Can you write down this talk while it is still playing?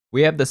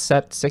We have the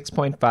set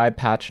 6.5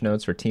 patch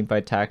notes for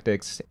Teamfight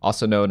Tactics,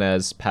 also known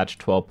as patch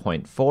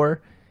 12.4,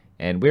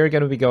 and we're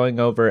going to be going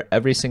over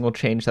every single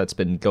change that's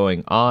been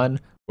going on.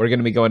 We're going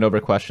to be going over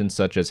questions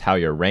such as how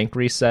your rank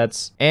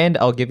resets, and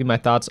I'll give you my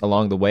thoughts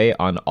along the way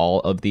on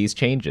all of these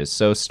changes.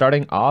 So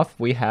starting off,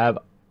 we have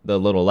the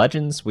little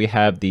legends. We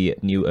have the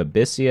new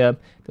Abyssia.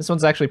 This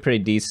one's actually pretty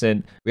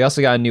decent. We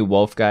also got a new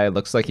wolf guy.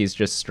 Looks like he's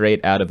just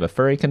straight out of a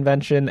furry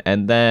convention.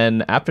 And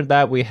then after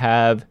that, we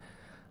have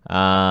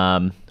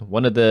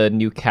one of the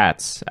new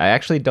cats. I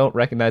actually don't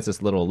recognize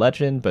this little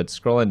legend, but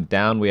scrolling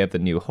down, we have the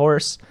new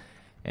horse.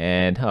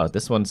 And oh,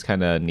 this one's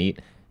kind of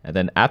neat. And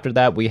then after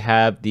that, we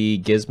have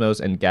the Gizmos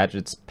and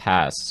Gadgets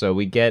Pass. So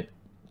we get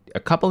a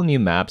couple new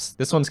maps.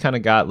 This one's kind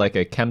of got like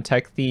a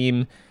Chemtech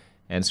theme.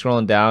 And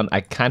scrolling down, I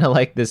kind of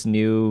like this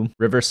new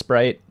river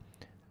sprite.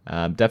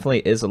 Definitely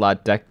is a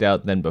lot decked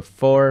out than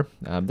before.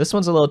 This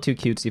one's a little too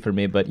cutesy for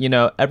me, but you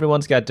know,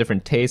 everyone's got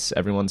different tastes.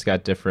 Everyone's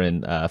got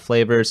different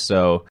flavors.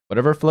 So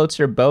whatever floats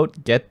your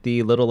boat, get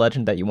the little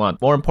legend that you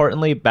want. More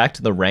importantly, back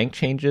to the rank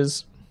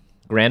changes.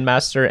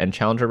 Grandmaster and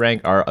Challenger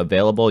rank are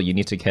available. You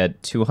need to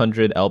get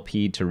 200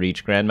 LP to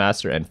reach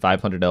Grandmaster and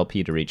 500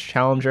 LP to reach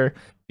Challenger,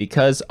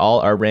 because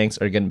all our ranks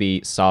are going to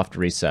be soft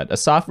reset. A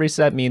soft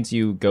reset means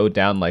you go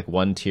down like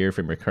one tier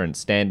from your current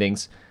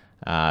standings,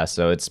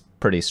 so it's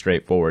pretty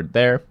straightforward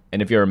there.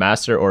 And if you're a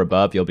master or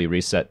above, you'll be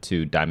reset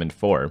to Diamond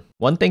 4.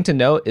 One thing to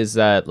note is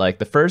that like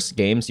the first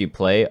games you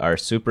play are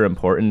super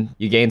important.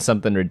 You gain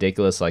something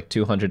ridiculous like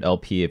 200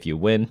 LP if you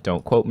win.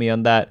 Don't quote me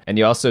on that. And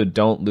you also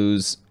don't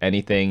lose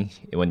anything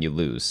when you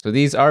lose. So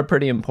these are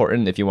pretty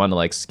important if you want to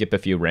like skip a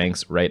few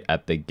ranks right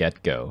at the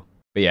get-go.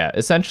 But yeah,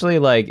 essentially,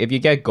 like, if you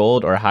get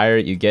gold or higher,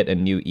 you get a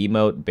new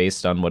emote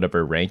based on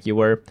whatever rank you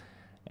were.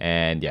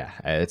 And yeah,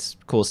 it's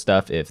cool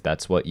stuff if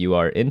that's what you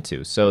are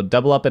into. So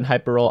Double Up and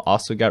Hyper Roll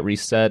also got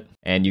reset,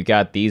 and you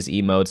got these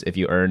emotes if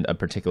you earned a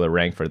particular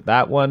rank for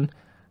that one.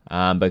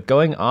 But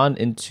going on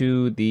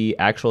into the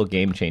actual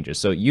game changes.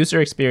 So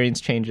user experience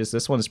changes,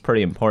 this one's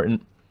pretty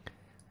important.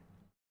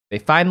 They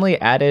finally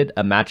added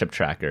a matchup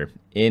tracker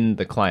in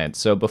the client.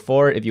 So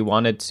before, if you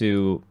wanted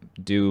to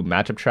do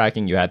matchup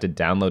tracking, you had to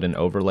download an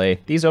overlay.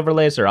 These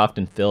overlays are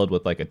often filled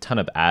with like a ton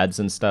of ads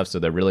and stuff, so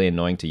they're really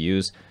annoying to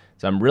use.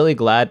 So I'm really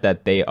glad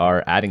that they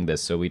are adding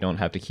this so we don't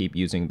have to keep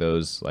using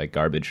those like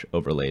garbage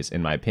overlays,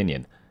 in my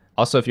opinion.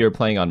 Also, if you're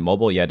playing on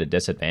mobile, you had a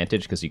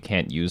disadvantage because you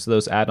can't use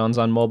those add-ons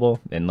on mobile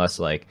unless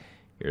like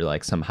you're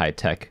like some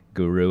high-tech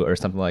guru or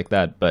something like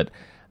that. But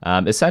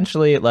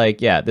essentially,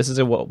 like, yeah, this is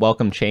a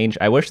welcome change.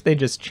 I wish they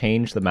just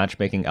changed the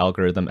matchmaking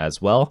algorithm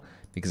as well,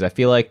 because I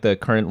feel like the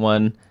current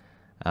one,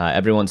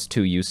 everyone's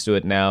too used to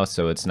it now,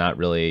 so it's not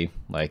really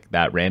like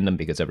that random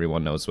because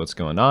everyone knows what's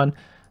going on.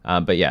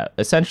 But yeah,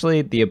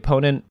 essentially the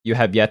opponent you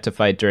have yet to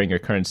fight during your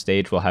current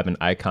stage will have an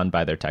icon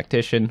by their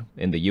tactician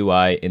in the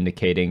UI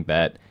indicating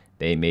that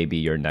they may be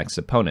your next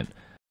opponent.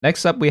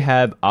 Next up, we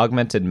have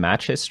augmented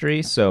match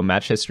history. So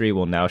match history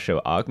will now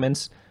show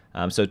augments.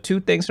 So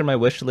two things from my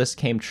wish list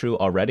came true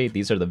already.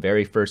 These are the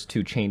very first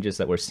two changes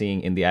that we're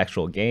seeing in the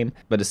actual game.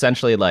 But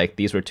essentially, like,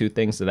 these were two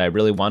things that I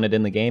really wanted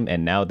in the game,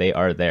 and now they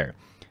are there.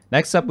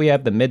 Next up, we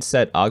have the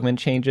mid-set augment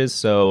changes.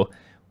 So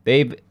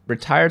they've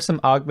retired some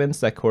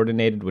augments that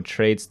coordinated with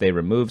traits they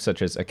removed,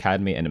 such as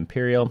Academy and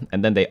Imperial.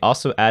 And then they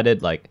also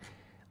added like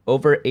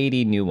over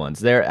 80 new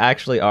ones. There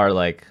actually are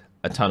like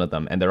a ton of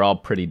them, and they're all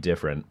pretty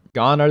different.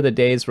 Gone are the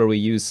days where we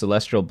use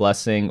Celestial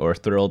Blessing or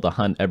Thrill to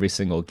hunt every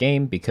single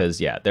game, because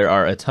yeah, there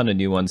are a ton of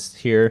new ones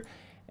here,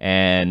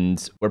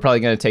 and we're probably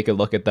going to take a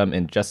look at them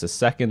in just a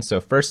second. So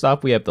first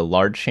off, we have the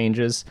large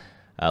changes.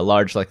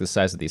 Large like the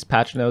size of these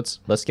patch notes.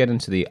 Let's get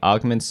into the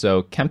augments.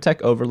 So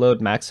Chemtech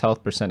Overload, max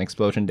health, %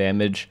 explosion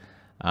damage.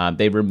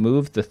 They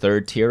removed the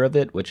third tier of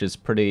it, which is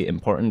pretty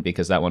important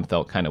because that one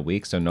felt kind of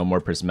weak, so no more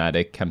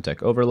Prismatic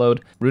Chemtech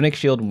Overload. Runic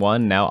Shield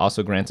 1 now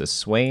also grants a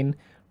Swain.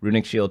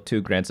 Runic Shield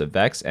 2 grants a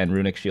Vex, and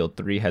Runic Shield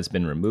 3 has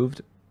been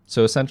removed.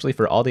 So essentially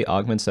for all the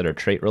augments that are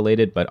trait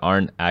related but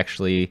aren't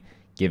actually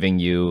giving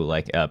you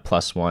like a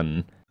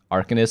 +1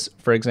 Arcanist,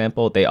 for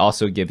example, they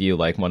also give you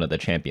like one of the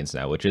champions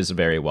now, which is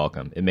very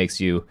welcome. It makes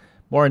you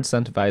more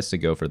incentivized to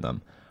go for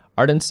them.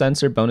 Ardent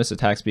Sensor bonus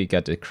attack speed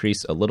got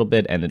decreased a little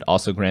bit, and it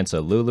also grants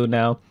a Lulu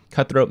now.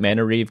 Cutthroat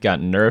Mana Reeve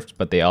got nerfed,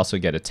 but they also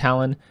get a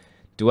Talon.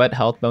 Duet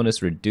health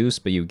bonus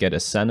reduced, but you get a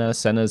Senna.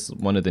 Senna's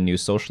one of the new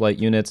Socialite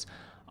units.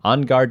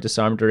 On Guard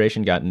disarm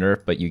duration got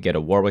nerfed, but you get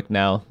a Warwick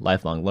now.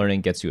 Lifelong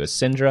Learning gets you a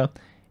Syndra.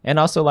 And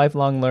also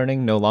Lifelong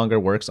Learning no longer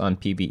works on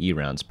PvE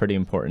rounds. Pretty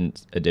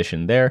important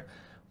addition there.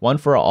 One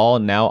for All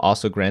now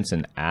also grants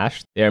an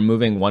Ash. They are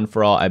moving One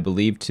for All, I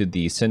believe, to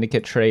the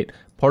Syndicate trait.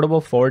 Portable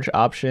Forge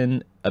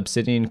option,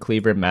 Obsidian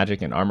Cleaver,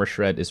 Magic, and Armor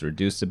Shred is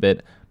reduced a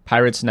bit.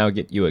 Pirates now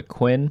get you a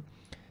Quinn.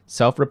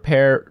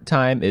 Self-repair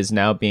time is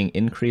now being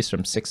increased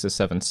from 6 to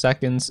 7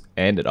 seconds,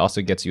 and it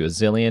also gets you a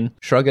Zillion.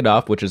 Shrug It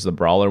Off, which is the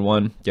brawler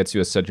one, gets you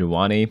a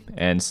Sejuani,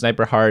 and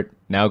Sniper Heart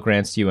now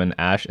grants you an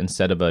Ashe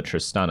instead of a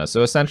Tristana.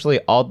 So essentially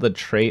all the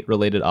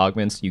trait-related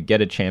augments, you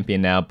get a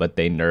champion now, but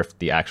they nerfed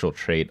the actual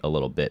trait a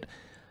little bit.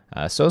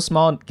 So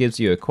Small gives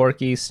you a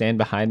Corki, Stand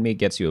Behind Me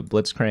gets you a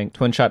Blitzcrank,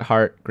 Twin Shot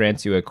Heart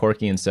grants you a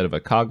Corki instead of a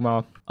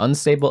Kog'Maw.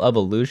 Unstable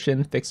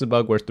Evolution, fix a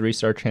bug where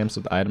 3-star champs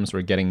with items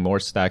were getting more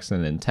stacks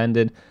than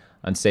intended.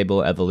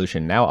 Unstable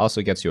Evolution now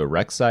also gets you a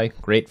Rek'Sai,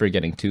 great for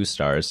getting 2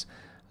 stars,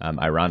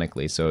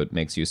 ironically, so it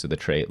makes use of the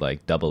trait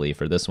like doubly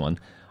for this one.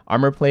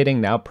 Armor Plating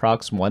now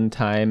procs 1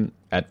 time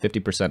at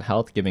 50%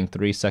 health, giving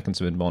 3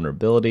 seconds of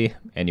invulnerability,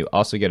 and you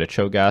also get a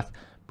Cho'Gath.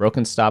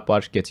 Broken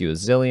Stopwatch gets you a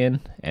Zillion,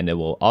 and it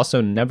will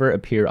also never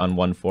appear on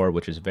 1-4,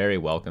 which is very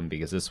welcome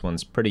because this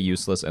one's pretty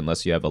useless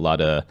unless you have a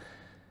lot of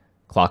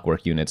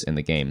clockwork units in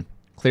the game.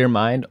 Clear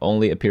Mind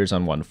only appears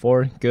on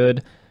 1-4,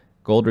 good.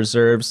 Gold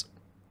Reserves,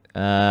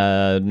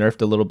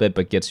 nerfed a little bit,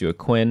 but gets you a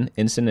Quinn.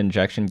 Instant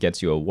Injection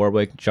gets you a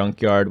Warwick.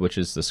 Junkyard, which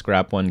is the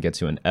scrap one,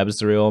 gets you an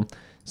Ebzrael.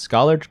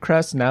 Scholar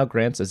Crest now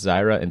grants a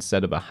Zyra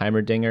instead of a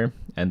Heimerdinger.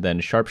 And then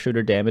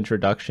Sharpshooter damage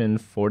reduction,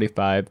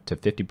 45 to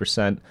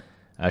 50%.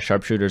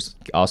 Sharpshooters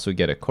also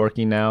get a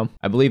Corki now.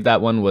 I believe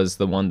that one was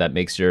the one that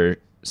makes your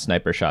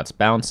sniper shots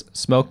bounce.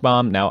 Smoke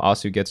Bomb now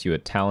also gets you a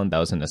Talon. That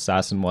was an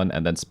assassin one.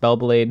 And then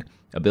Spellblade,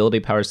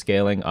 ability power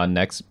scaling on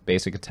next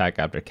basic attack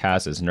after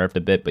cast is nerfed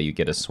a bit, but you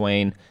get a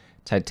Swain.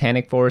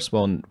 Titanic Force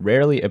will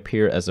rarely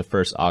appear as a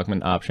first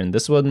augment option.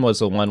 This one was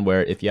the one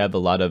where if you have a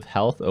lot of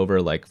health,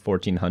 over like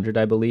 1400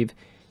 I believe,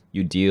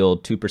 you deal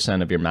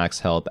 2% of your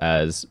max health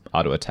as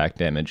auto attack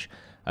damage.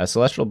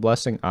 Celestial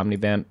Blessing,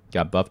 Omnivamp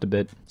got buffed a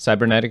bit.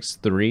 Cybernetics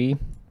 3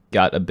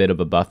 got a bit of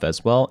a buff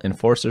as well.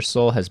 Enforcer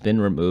Soul has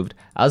been removed.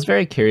 I was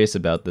very curious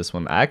about this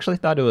one. I actually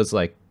thought it was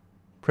like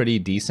pretty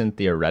decent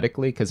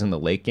theoretically, because in the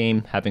late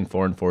game, having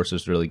 4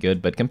 Enforcers is really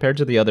good, but compared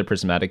to the other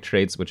prismatic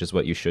traits, which is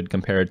what you should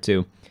compare it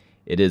to,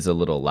 it is a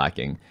little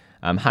lacking.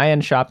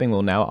 High-end Shopping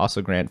will now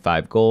also grant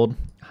 5 gold.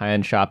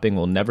 High-end Shopping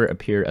will never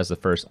appear as the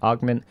first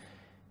augment.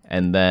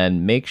 And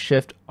then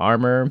Makeshift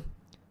Armor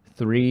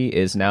 3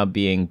 is now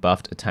being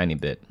buffed a tiny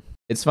bit.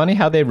 It's funny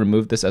how they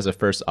removed this as a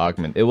first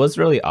augment. It was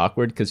really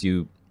awkward because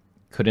you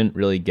couldn't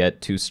really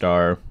get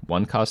 2-star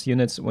 1-cost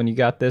units when you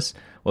got this.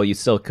 Well, you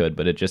still could,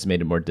 but it just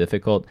made it more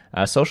difficult.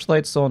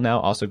 Socialite Soul now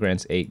also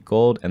grants 8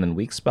 gold, and then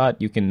Weak Spot,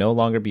 you can no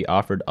longer be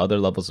offered other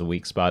levels of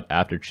Weak Spot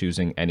after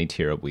choosing any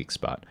tier of Weak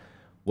Spot.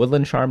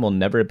 Woodland Charm will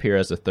never appear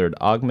as a third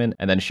augment,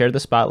 and then Share the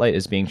Spotlight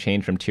is being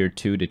changed from tier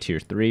 2 to tier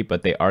 3,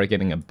 but they are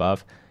getting a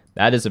buff.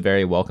 That is a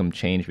very welcome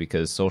change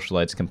because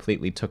Socialites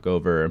completely took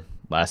over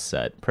last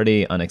set.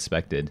 Pretty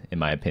unexpected in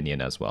my opinion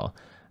as well.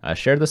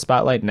 Share the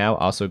Spotlight now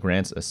also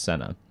grants a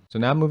Senna. So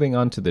now moving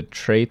on to the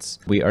traits,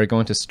 we are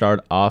going to start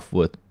off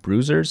with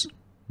Bruisers.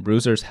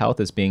 Bruiser's health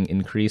is being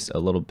increased a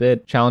little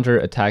bit. Challenger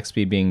attack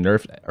speed being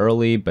nerfed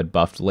early but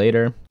buffed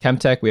later.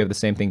 Chemtech, we have the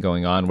same thing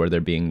going on where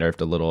they're being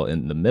nerfed a little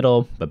in the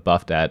middle but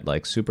buffed at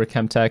like Super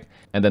Chemtech.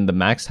 And then the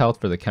max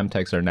health for the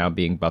Chemtechs are now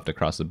being buffed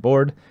across the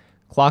board.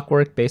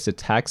 Clockwork base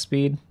attack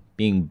speed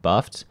being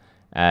buffed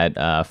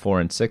at 4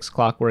 and 6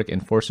 Clockwork.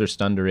 Enforcer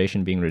stun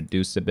duration being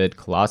reduced a bit.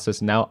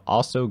 Colossus now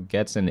also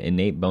gets an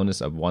innate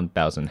bonus of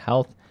 1000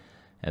 health.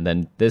 And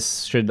then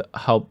this should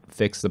help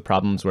fix the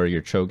problems where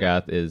your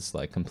Cho'Gath is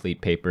like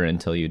complete paper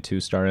until you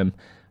 2-star him.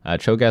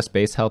 Cho'Gath's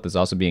base health is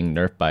also being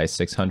nerfed by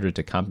 600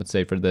 to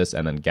compensate for this.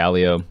 And then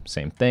Galio,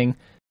 same thing.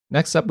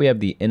 Next up, we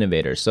have the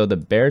Innovator. So the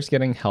Bear's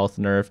getting health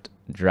nerfed,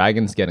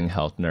 Dragon's getting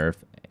health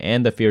nerfed,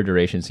 and the Fear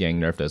duration's getting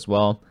nerfed as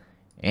well.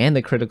 And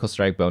the critical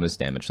strike bonus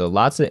damage. So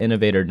lots of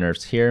Innovator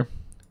nerfs here,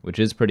 which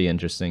is pretty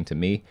interesting to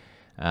me.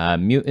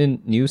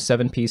 Mutant new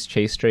 7-piece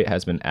chase trait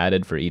has been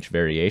added for each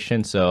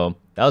variation. So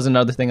that was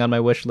another thing on my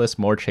wish list,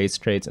 more chase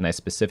traits, and I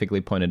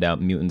specifically pointed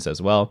out mutants as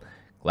well.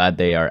 Glad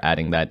they are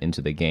adding that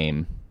into the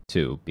game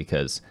too,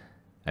 because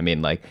I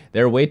mean, like,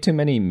 there are way too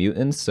many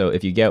mutants, so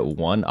if you get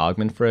 1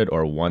 augment for it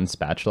or 1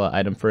 spatula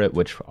item for it,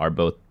 which are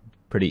both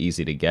pretty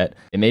easy to get,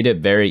 it made it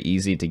very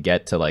easy to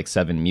get to like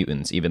 7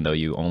 mutants, even though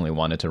you only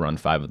wanted to run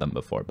 5 of them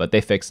before. But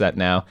they fixed that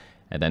now,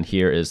 and then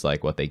here is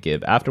like what they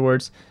give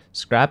afterwards.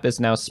 Scrap is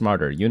now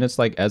smarter. Units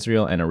like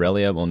Ezreal and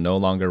Aurelia will no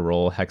longer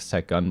roll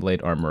Hextech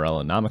Gunblade or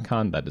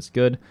Morellonomicon. That is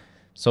good.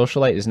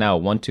 Socialite is now a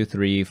 1, 2,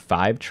 3,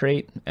 5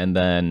 trait, and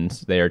then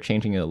they are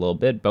changing it a little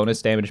bit.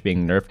 Bonus damage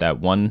being nerfed at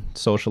 1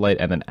 Socialite,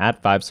 and then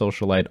at 5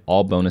 Socialite,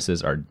 all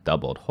bonuses are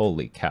doubled.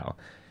 Holy cow.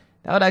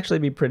 That would actually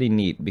be pretty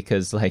neat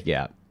because, like,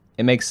 yeah,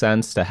 it makes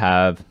sense to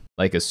have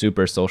like a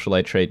super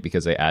Socialite trait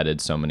because they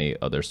added so many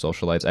other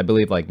Socialites. I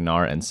believe like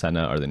Gnar and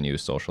Senna are the new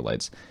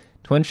Socialites.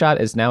 Twin Shot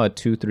is now a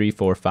 2, 3,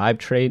 4, 5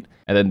 trait,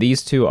 and then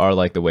these two are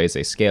like the ways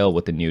they scale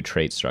with the new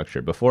trait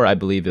structure. Before, I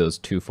believe it was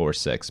 2, 4,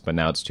 6, but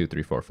now it's 2,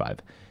 3, 4, 5.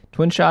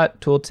 Twin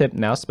Shot tooltip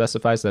now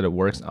specifies that it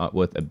works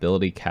with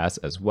ability casts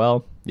as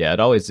well. Yeah,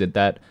 it always did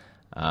that,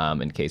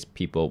 in case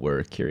people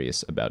were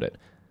curious about it.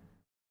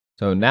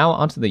 So now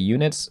onto the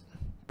units.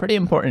 Pretty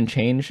important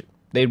change.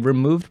 They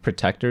removed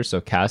Protector, so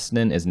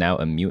Kassadin is now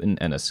a mutant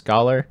and a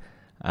scholar.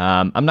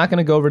 I'm not going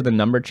to go over the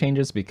number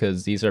changes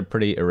because these are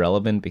pretty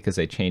irrelevant because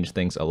they change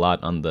things a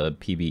lot on the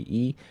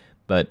PvE.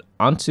 But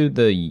onto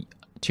the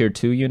tier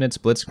 2 units,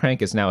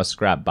 Blitzcrank is now a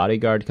scrap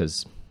bodyguard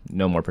because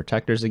no more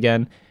protectors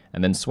again.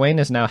 And then Swain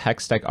is now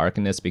Hextech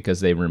Arcanist because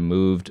they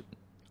removed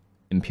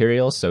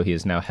Imperial, so he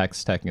is now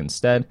Hex Tech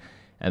instead.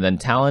 And then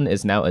Talon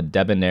is now a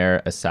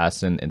Debonair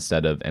Assassin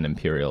instead of an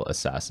Imperial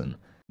Assassin.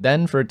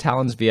 Then for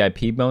Talon's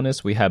VIP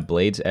bonus, we have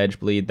Blade's Edge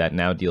Bleed that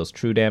now deals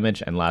true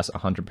damage and lasts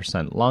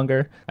 100%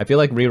 longer. I feel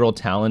like reroll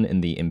Talon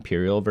in the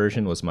Imperial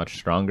version was much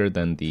stronger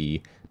than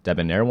the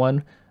Debonair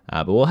one,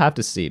 but we'll have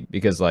to see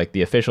because like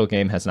the official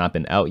game has not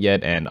been out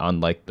yet, and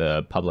unlike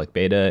the public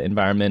beta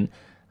environment,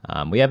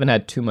 we haven't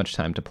had too much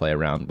time to play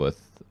around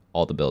with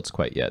all the builds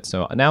quite yet.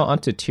 So now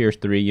onto tier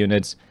 3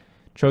 units.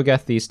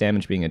 Cho'Gath Thief's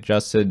damage being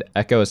adjusted.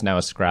 Echo is now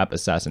a Scrap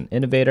Assassin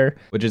Innovator,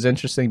 which is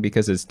interesting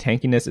because his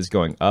tankiness is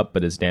going up,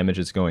 but his damage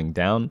is going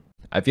down.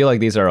 I feel like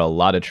these are a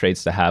lot of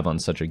traits to have on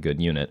such a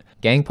good unit.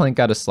 Gangplank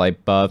got a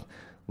slight buff.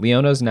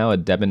 Leona's now a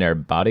Debonair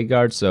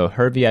Bodyguard, so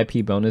her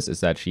VIP bonus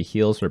is that she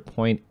heals for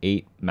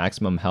 0.8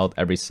 maximum health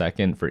every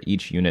second for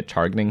each unit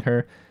targeting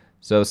her.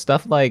 So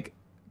stuff like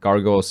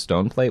Gargoyle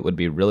Stoneplate would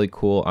be really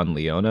cool on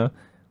Leona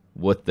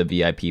with the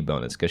VIP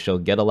bonus, because she'll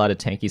get a lot of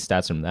tanky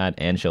stats from that,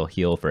 and she'll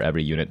heal for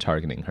every unit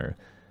targeting her.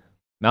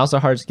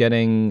 Malzahar's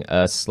getting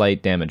a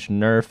slight damage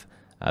nerf.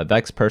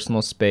 Vex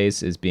Personal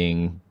Space is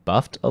being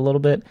buffed a little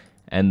bit,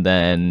 and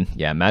then,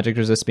 yeah, Magic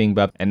Resist being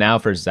buffed. And now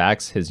for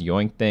Zack's, his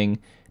Yoink thing,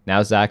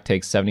 now Zack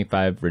takes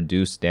 75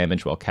 reduced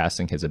damage while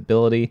casting his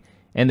ability,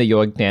 and the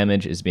Yoink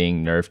damage is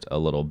being nerfed a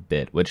little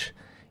bit, which,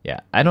 yeah,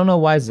 I don't know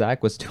why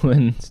Zack was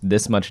doing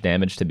this much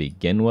damage to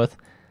begin with.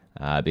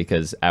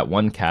 Because at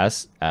one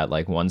cast, at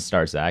like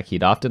 1-star Zack,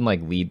 he'd often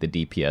like lead the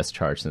DPS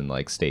charge in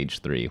like stage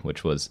 3,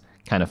 which was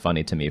kind of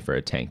funny to me for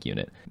a tank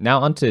unit.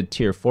 Now onto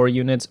tier 4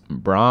 units.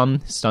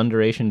 Braum, stun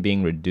duration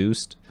being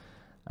reduced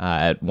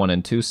at 1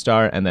 and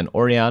 2-star, and then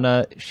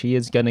Orianna, she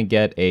is gonna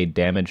get a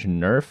damage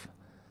nerf,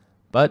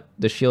 but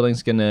the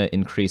shielding's gonna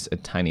increase a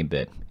tiny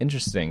bit.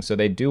 Interesting, so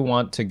they do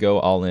want to go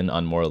all in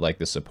on more like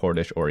the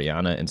supportish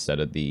Orianna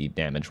instead of the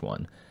damage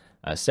one.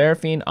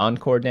 Seraphine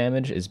Encore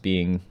damage is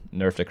being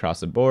nerfed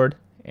across the board,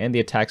 and the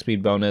attack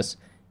speed bonus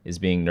is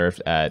being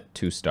nerfed at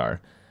 2-star.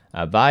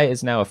 Vi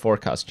is now a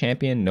 4-cost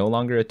champion, no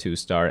longer a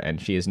 2-star, and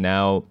she is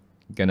now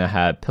gonna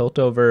have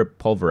Piltover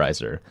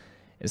Pulverizer.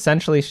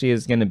 Essentially, she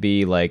is gonna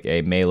be like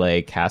a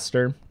melee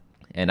caster,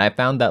 and I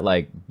found that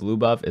like blue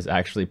buff is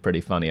actually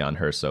pretty funny on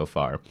her so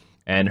far.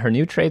 And her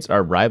new traits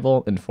are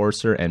Rival,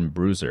 Enforcer, and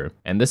Bruiser,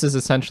 and this is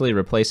essentially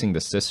replacing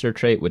the sister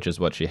trait, which is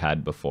what she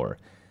had before.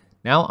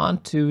 Now on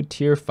to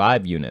tier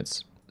 5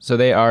 units. So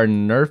they are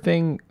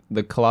nerfing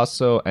the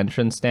Colossal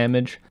entrance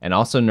damage and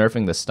also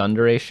nerfing the stun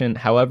duration.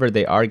 However,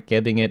 they are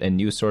giving it a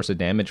new source of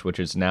damage, which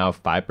is now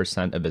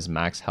 5% of his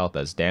max health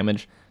as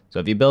damage. So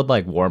if you build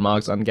like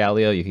Warmogs on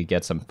Galio, you could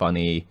get some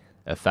funny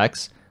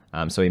effects.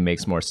 So he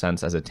makes more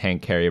sense as a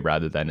tank carry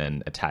rather than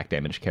an attack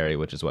damage carry,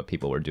 which is what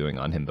people were doing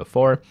on him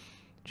before.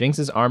 Jinx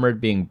is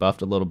armored being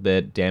buffed a little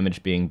bit,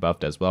 damage being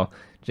buffed as well.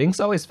 Jinx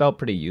always felt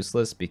pretty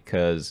useless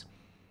because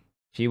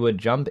she would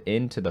jump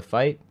into the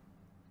fight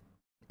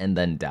and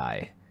then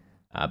die.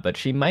 But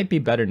she might be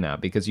better now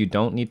because you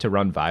don't need to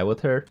run Vi with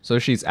her. So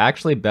she's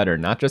actually better,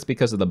 not just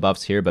because of the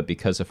buffs here, but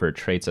because of her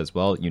traits as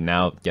well. You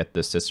now get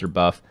the sister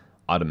buff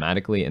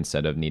automatically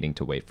instead of needing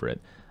to wait for it.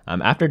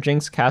 After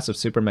Jinx cast of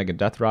Super Mega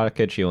Death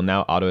Rocket, she will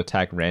now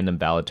auto-attack random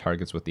valid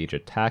targets with each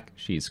attack.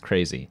 She's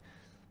crazy.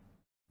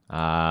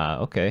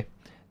 Okay.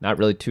 Not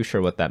really too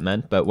sure what that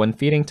meant, but when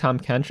feeding Tahm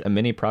Kench, a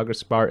mini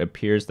progress bar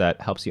appears that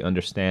helps you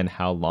understand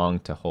how long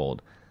to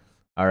hold.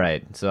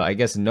 Alright, so I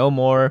guess no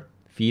more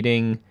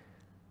feeding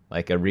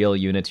like a real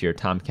unit to your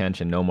Tahm Kench,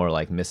 and no more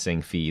like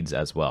missing feeds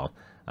as well.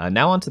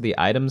 Now onto the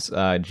items.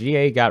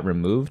 GA got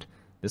removed.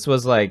 This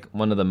was like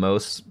one of the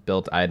most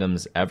built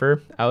items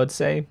ever, I would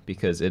say,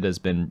 because it has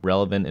been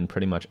relevant in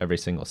pretty much every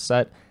single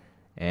set.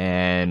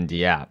 And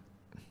yeah,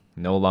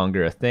 no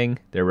longer a thing.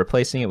 They're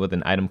replacing it with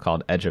an item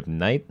called Edge of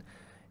Night.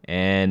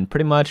 And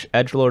pretty much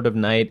Edgelord of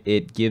Night,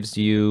 it gives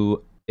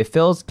you, it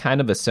fills kind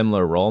of a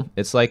similar role.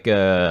 It's like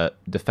a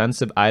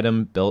defensive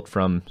item built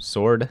from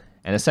sword.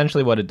 And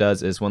essentially what it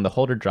does is when the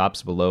holder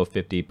drops below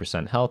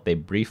 50% health, they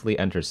briefly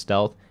enter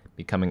stealth,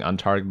 becoming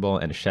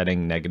untargetable and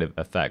shedding negative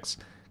effects.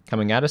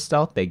 Coming out of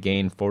stealth, they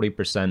gain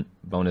 40%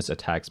 bonus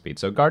attack speed.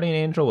 So Guardian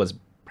Angel was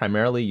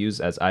primarily used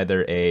as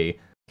either a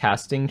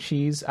casting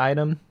cheese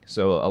item.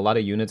 So a lot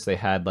of units, they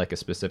had like a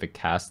specific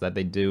cast that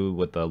they do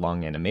with the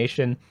long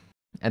animation.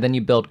 And then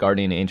you build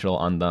Guardian Angel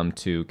on them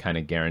to kind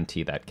of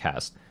guarantee that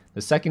cast.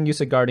 The second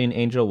use of Guardian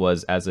Angel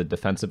was as a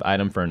defensive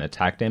item for an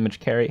attack damage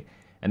carry.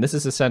 And this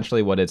is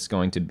essentially what it's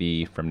going to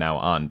be from now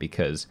on,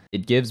 because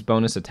it gives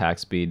bonus attack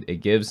speed, it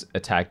gives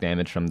attack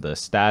damage from the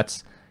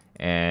stats,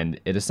 and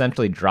it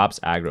essentially drops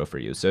aggro for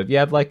you. So if you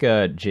have like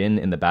a Jhin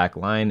in the back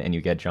line and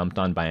you get jumped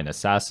on by an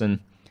assassin,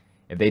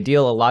 if they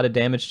deal a lot of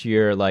damage to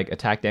your like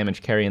attack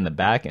damage carry in the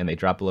back and they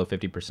drop below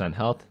 50%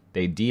 health,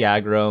 they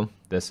de-aggro,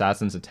 the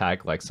assassins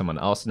attack like someone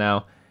else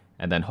now,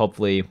 and then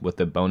hopefully with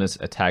the bonus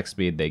attack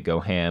speed, they go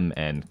ham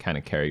and kind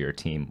of carry your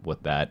team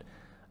with that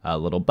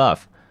little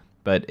buff.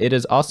 But it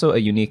is also a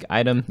unique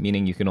item,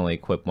 meaning you can only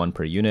equip one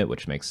per unit,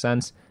 which makes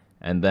sense.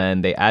 And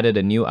then they added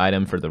a new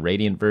item for the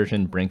Radiant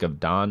version, Brink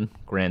of Dawn,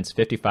 grants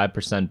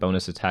 55%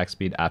 bonus attack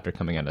speed after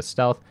coming out of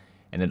stealth,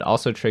 and it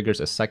also triggers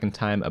a second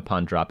time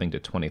upon dropping to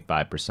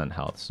 25%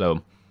 health.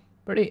 So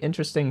pretty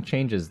interesting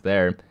changes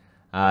there.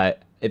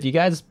 If you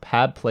guys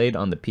have played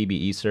on the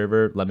PBE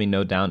server, let me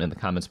know down in the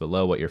comments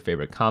below what your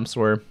favorite comps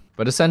were.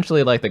 But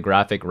essentially, like, the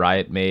graphic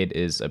Riot made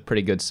is a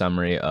pretty good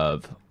summary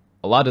of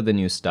a lot of the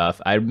new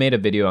stuff. I made a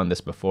video on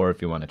this before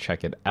if you want to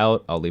check it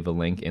out. I'll leave a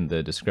link in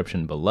the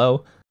description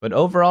below. But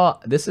overall,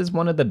 this is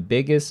one of the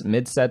biggest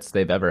mid sets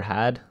they've ever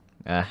had.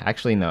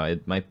 Actually, no,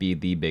 it might be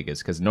the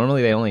biggest, because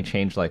normally they only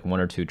change like 1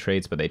 or 2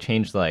 traits, but they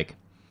changed like,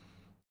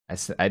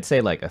 I'd say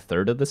like a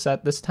third of the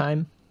set this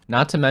time.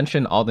 Not to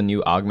mention all the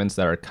new augments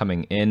that are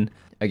coming in.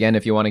 Again,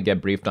 if you want to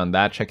get briefed on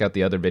that, check out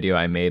the other video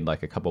I made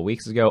like a couple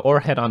weeks ago, or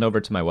head on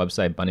over to my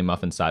website,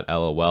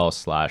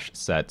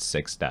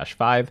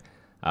 bunnymuffins.lol/set6-5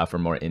 for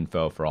more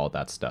info for all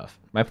that stuff.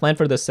 My plan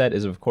for this set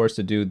is, of course,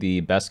 to do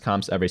the best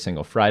comps every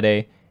single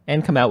Friday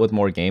and come out with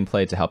more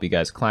gameplay to help you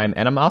guys climb.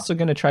 And I'm also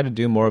going to try to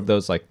do more of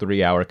those like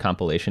 3-hour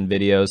compilation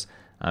videos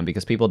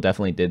because people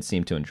definitely did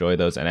seem to enjoy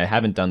those, and I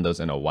haven't done those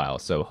in a while.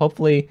 So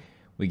hopefully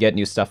we get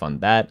new stuff on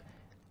that.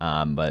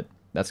 But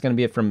that's going to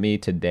be it from me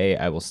today.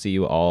 I will see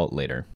you all later.